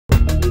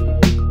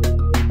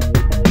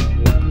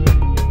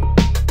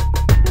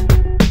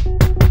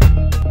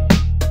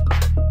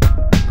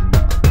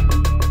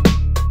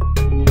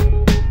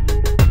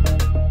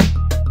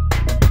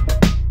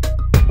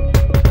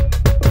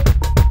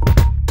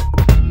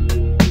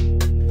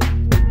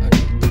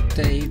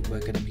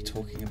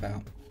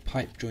about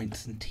pipe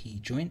joints and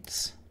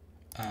T-joints,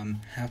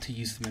 how to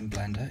use them in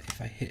Blender.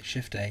 If I hit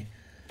Shift A,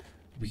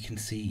 we can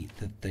see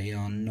that they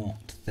are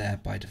not there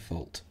by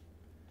default.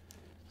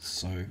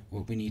 So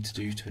what we need to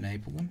do to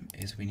enable them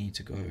is we need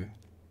to go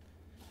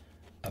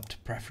up to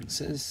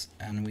Preferences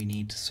and we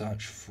need to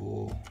search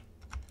for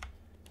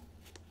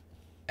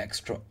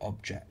Extra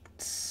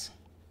Objects,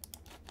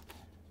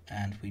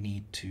 and we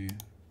need to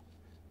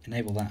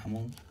enable that, and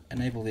we'll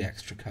enable the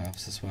extra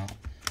curves as well.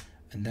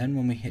 And then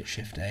when we hit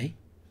Shift A,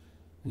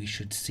 we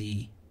should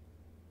see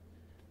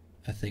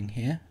a thing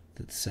here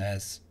that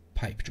says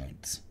pipe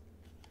joints,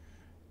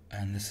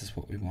 and this is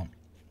what we want.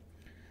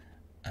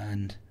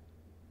 And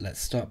let's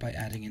start by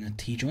adding in a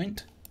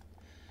T-joint,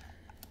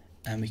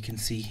 and we can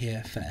see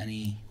here for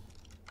any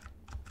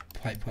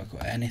pipework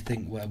or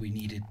anything where we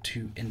needed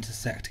two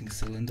intersecting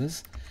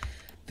cylinders,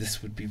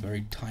 this would be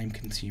very time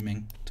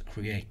consuming to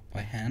create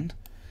by hand,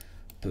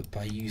 but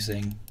by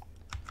using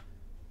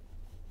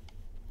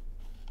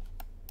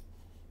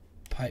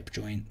pipe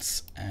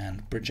joints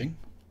and bridging,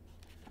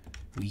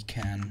 we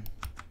can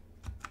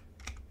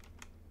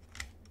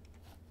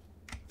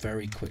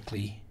very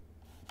quickly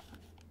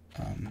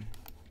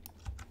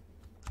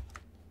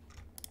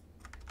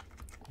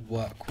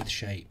work with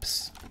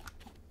shapes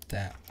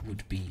that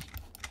would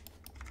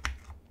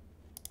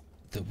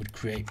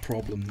create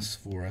problems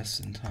for us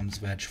in terms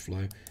of edge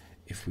flow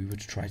if we were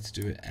to try to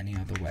do it any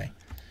other way.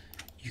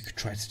 You could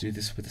try to do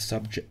this with a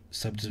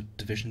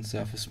subdivision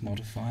surface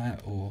modifier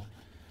or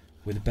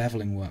with a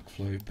beveling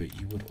workflow, but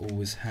you would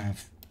always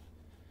have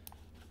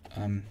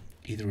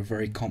either a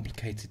very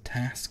complicated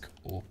task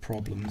or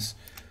problems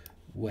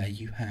where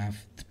you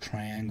have the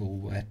triangle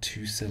where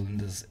two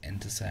cylinders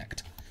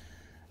intersect,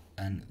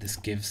 and this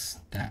gives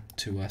that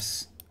to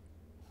us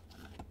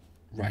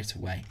right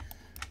away.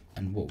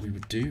 And what we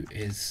would do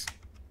is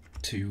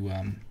to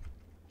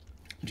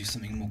do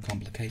something more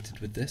complicated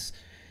with this,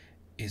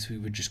 is we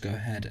would just go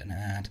ahead and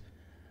add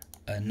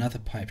another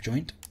pipe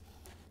joint,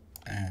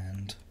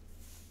 and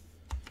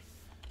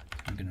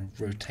I'm going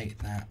to rotate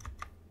that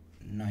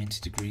 90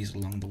 degrees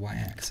along the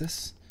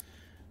y-axis,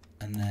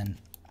 and then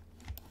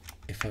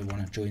if I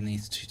want to join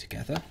these two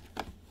together,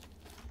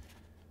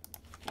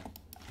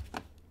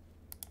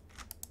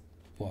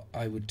 what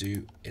I would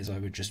do is I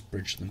would just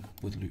bridge them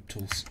with loop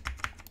tools,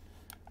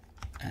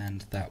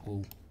 and that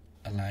will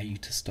allow you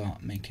to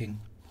start making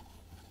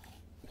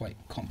quite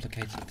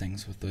complicated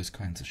things with those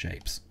kinds of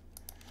shapes.